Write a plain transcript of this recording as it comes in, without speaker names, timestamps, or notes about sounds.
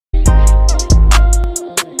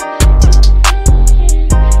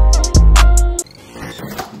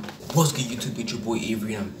What's good, YouTube? It's your boy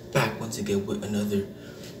Avery, and I'm back once again with another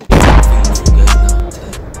video for you guys.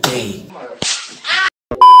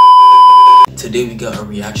 Now today we got a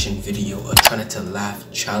reaction video, a try not to laugh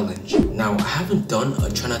challenge. Now I haven't done a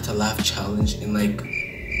try not to laugh challenge in like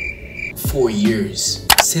 4 years,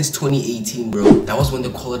 since 2018, bro. That was when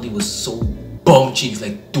the quality was so bum cheeks,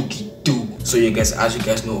 like dookie doo. So you guys, as you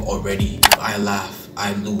guys know already, if I laugh,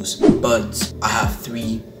 I lose. But I have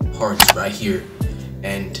 3 hearts right here,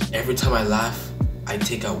 and every time I laugh, I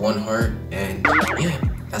take out 1 heart, and yeah,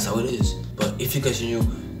 that's how it is. But if you guys are new,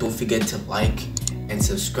 don't forget to like and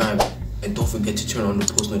subscribe, and don't forget to turn on the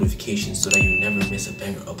post notifications so that you never miss a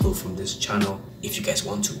banger upload from this channel. If you guys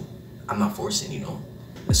want to, I'm not forcing, you know.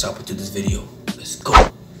 Let's hop into this video. Let's go.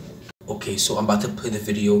 Okay, so I'm about to play the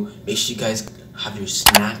video. Make sure you guys have your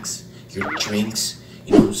snacks, your drinks,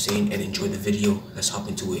 you know what I'm saying, and enjoy the video. Let's hop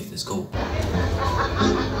into it. Let's go.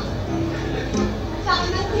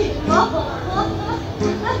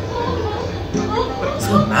 Is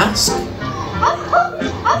it a mask?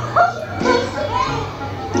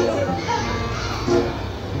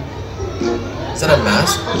 Is that a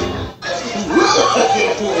mask?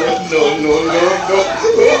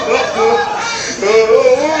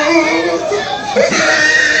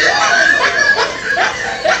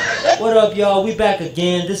 What up, y'all? We back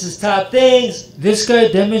again. This is Top Things. This guy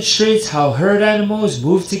demonstrates how herd animals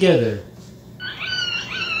move together.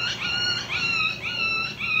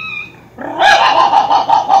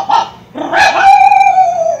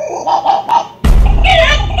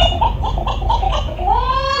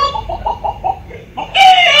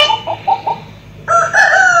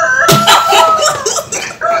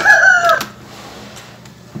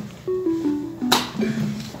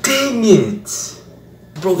 Dang it!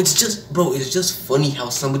 Bro, it's just funny how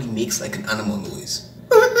somebody makes like an animal noise.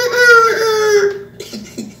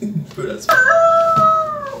 Bro, that's funny.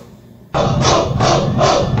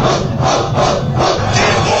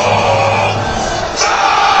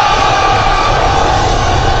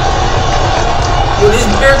 Yo, there's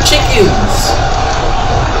bare chickens!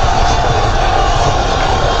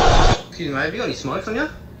 Excuse me, mate, have you got any smokes on you?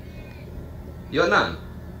 You got none?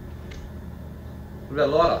 What about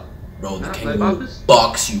a lighter? Bro, the no kangaroo bumpers?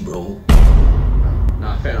 box you, bro.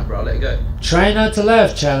 Nah, fair enough, bro. I'll let you go. Try not to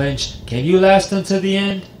laugh challenge. Can you last until the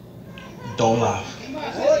end? Don't laugh.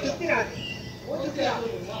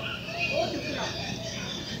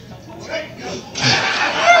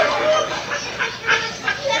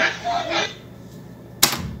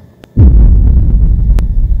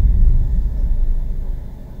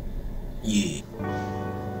 Yeah.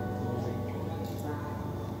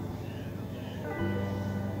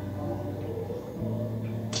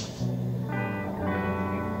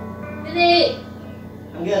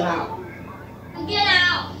 Thằng kia nào? Thằng kia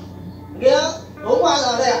nào? Thằng kia đúng bao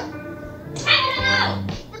giờ đây ạ? Nào?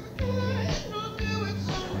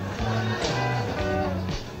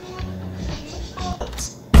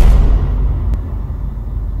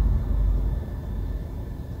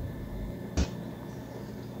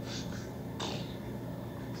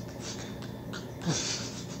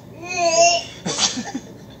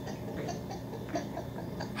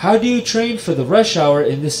 How do you train for the rush hour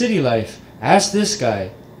in the city life? Ask this guy.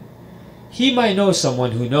 He might know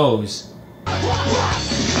someone who knows.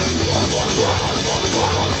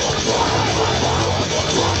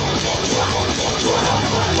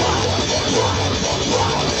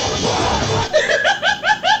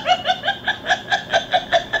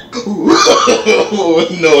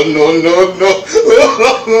 No.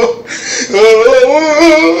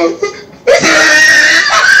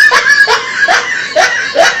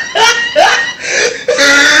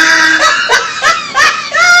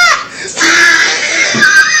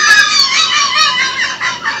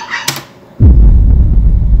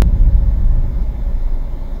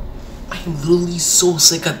 I'm literally so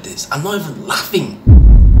sick at this. I'm not even laughing.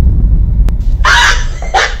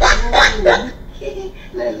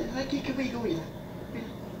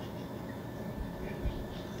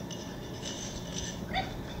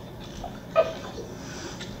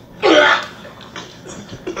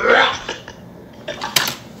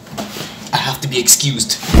 I have to be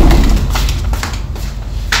excused.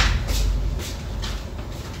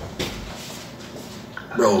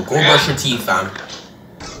 Bro, go brush your teeth, fam.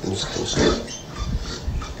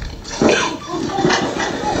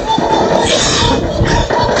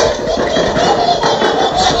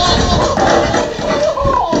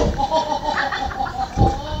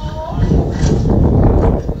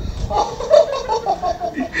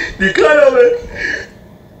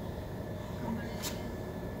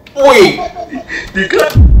 Wait!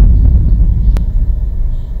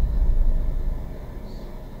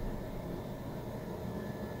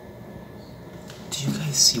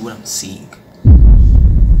 seeing.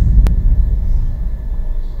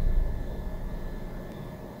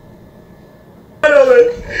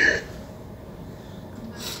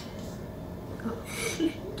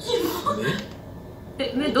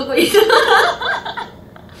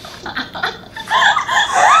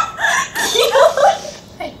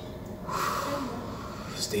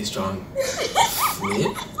 Stay strong.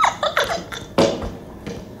 Flip.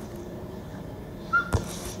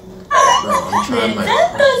 Bro, I'm trying my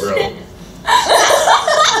bro.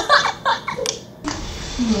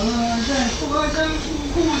 我在火上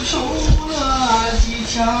苦愁了几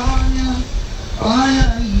条呀，哎呀，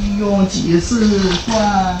一用几次换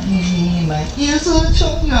你们一次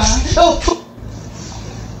成缘。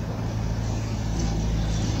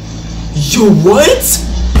Yo, what?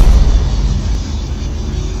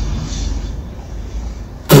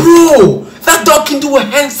 Bro, that dog can do a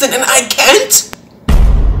handstand and I can't?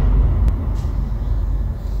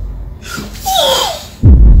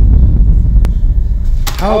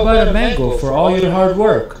 How about a mango for all your hard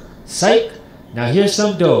work? Psych! Now here's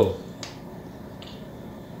some dough.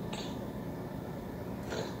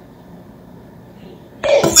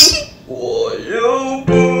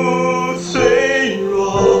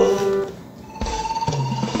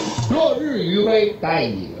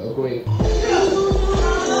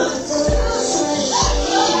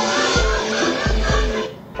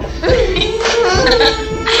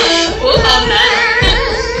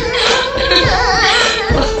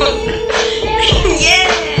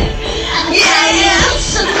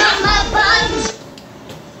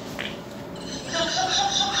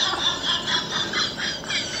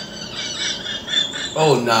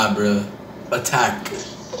 Oh nah, bruh. Attack.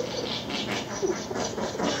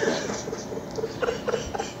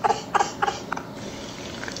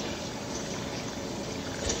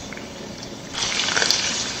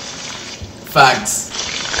 Facts.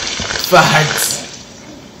 Facts.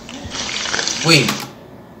 Wait,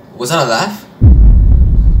 was that a laugh?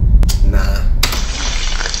 Nah.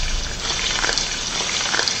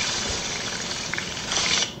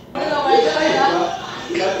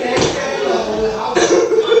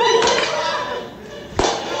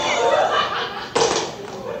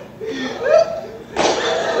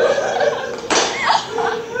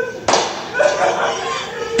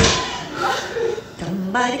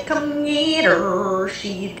 Somebody come get her.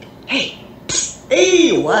 Hey, psst.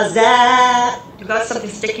 Hey, what's that? You got something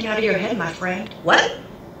sticking out of your head, my friend. What?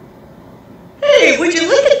 Hey, would you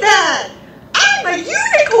look at that? I'm a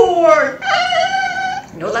unicorn. Ah!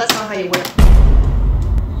 No, that's not how you work.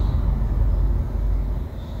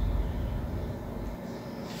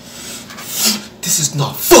 This is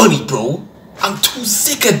not funny, bro. I'm too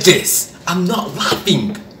sick of this. I'm not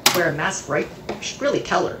laughing. Wear a mask, right? You should really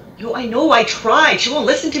tell her. Yo, I know I tried. She won't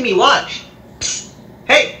listen to me. Watch. Psst.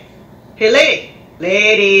 Hey. Hey, lady.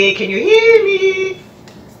 Lady, can you hear me?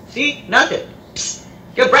 See? Nothing. Psst.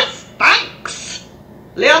 Your breath stinks.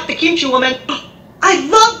 Lay off the kimchi, woman. I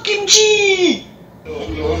love kimchi.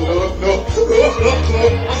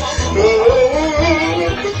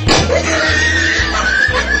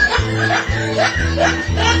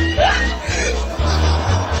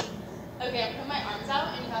 Okay, I put my arms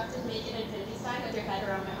out and you have to make an infinity sign with your head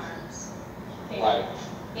around my arms. Okay. Like,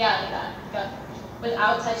 Yeah, like that. Go.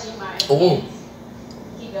 Without touching my Oh. hands.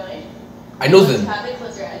 Keep going. I know Once you them. have it,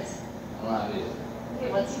 close your eyes. I'm not an idiot. Okay,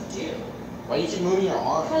 once you do. Why you keep moving your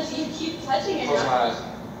arm? Because you keep touching it. Close my eyes.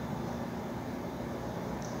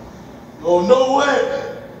 Oh, no way!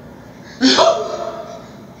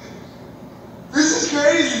 This is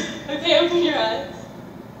crazy! Okay, open your eyes.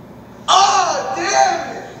 Oh,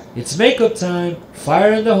 damn it! It's makeup time.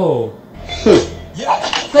 Fire in the hole.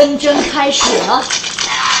 纷争开始了。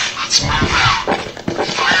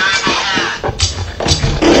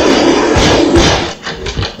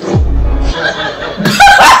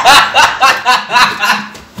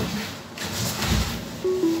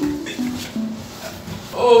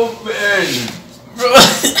Oh man, bro.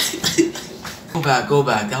 Go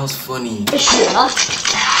back. That was funny. 开始了。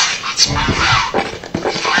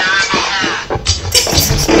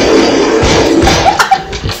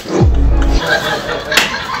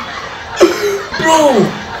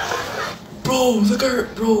 Bro, look at her,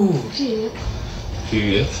 bro.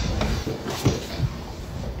 Привет.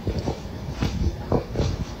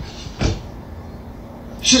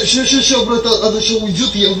 Ща, брат, она сейчас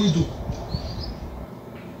уйдет, и я выйду.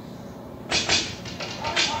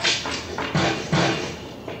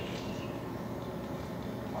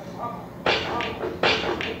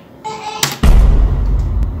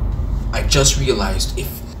 I just realized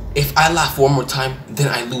if I laugh one more time, then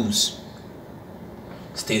I lose.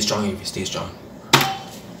 Stay strong, Evie. Stay strong.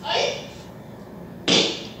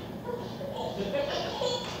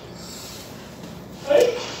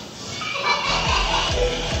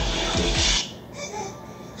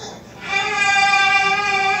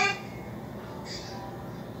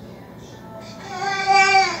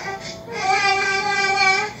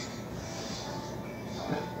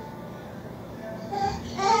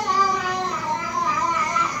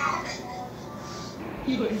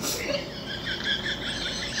 doing?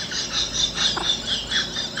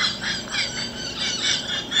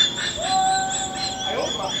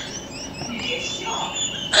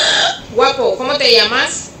 Guapo, ¿cómo te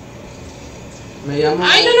llamas? Me llamo...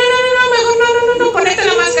 Ay, no, mejor no, ponete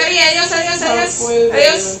la mascarilla.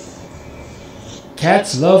 Adiós.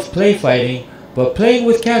 Cats love play fighting, but playing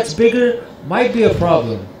with cats bigger might be a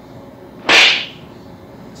problem.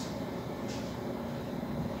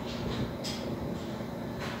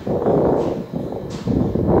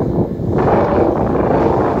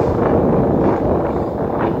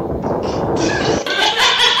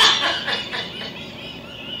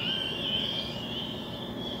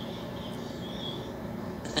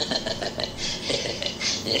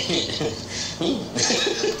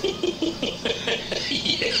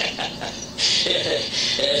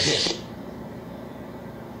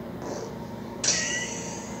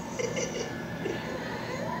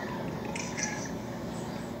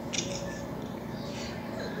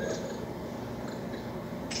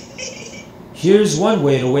 Here's one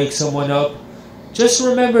way to wake someone up. Just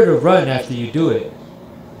remember to run after you do it.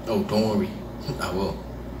 Oh, don't worry. I will.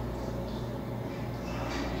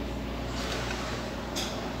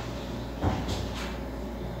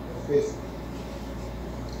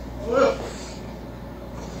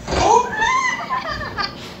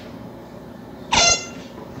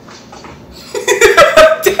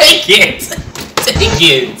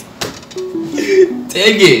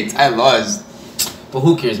 Dang it! I lost. But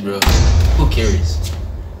who cares, bro? Who cares?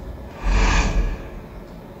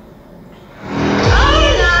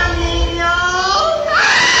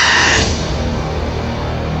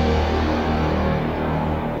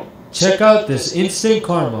 Check out this instant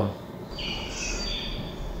karma.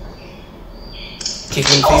 Kick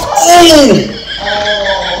him in the face. Oh!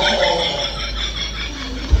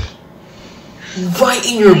 Right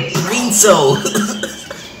in your brain cell.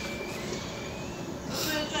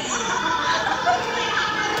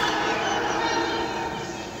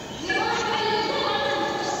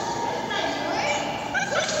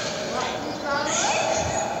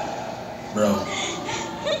 Bro.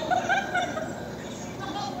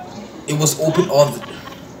 It was open all the...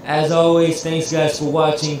 As always, thanks guys for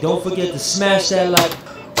watching. Don't forget to smash that like.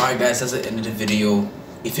 Alright guys, that's the end of the video.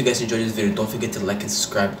 If you guys enjoyed this video, don't forget to like and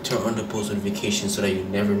subscribe. Turn on the post notifications so that you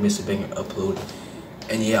never miss a banger upload.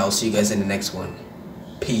 And yeah, I'll see you guys in the next one.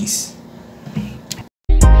 Peace.